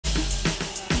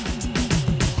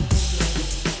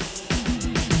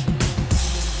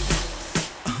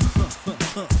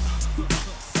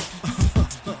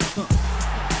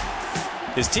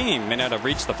His team may not have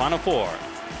reached the Final Four,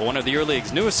 but one of the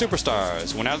EuroLeague's newest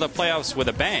superstars went out of the playoffs with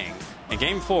a bang in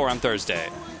Game 4 on Thursday.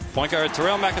 Point guard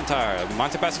Terrell Mcintyre of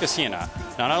Montepasco Siena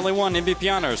not only won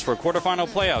MVP honors for quarterfinal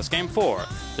playoffs Game 4,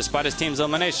 despite his team's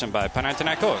elimination by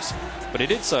Panathinaikos, but he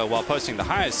did so while posting the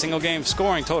highest single-game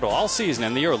scoring total all season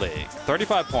in the EuroLeague,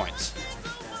 35 points.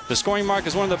 The scoring mark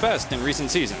is one of the best in recent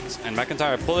seasons, and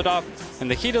McIntyre pulled it off in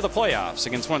the heat of the playoffs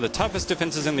against one of the toughest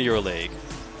defenses in the EuroLeague.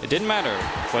 It didn't matter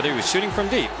whether he was shooting from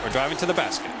deep or driving to the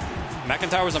basket.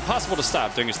 McIntyre was impossible to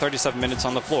stop during his 37 minutes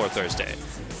on the floor Thursday.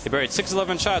 He buried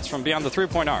 6-11 shots from beyond the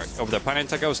three-point arc over the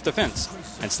Panathinaikos defense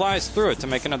and sliced through it to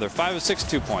make another 5 of 6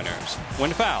 two-pointers.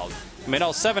 When fouled, he made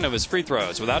all 7 of his free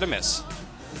throws without a miss.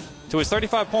 To his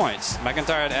 35 points,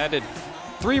 McIntyre had added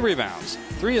 3 rebounds,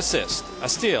 3 assists, a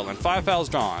steal, and 5 fouls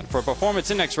drawn for a performance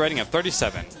index rating of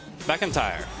 37.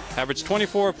 McIntyre averaged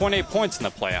 24.8 points in the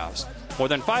playoffs, more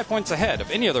than 5 points ahead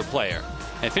of any other player,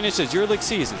 and finished his EuroLeague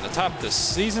season atop the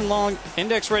season-long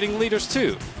index rating leaders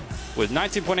too, with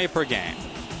 19.8 per game.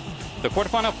 The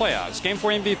quarterfinal playoffs, Game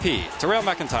 4 MVP, Terrell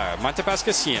Mcintyre,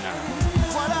 Montepasco Siena.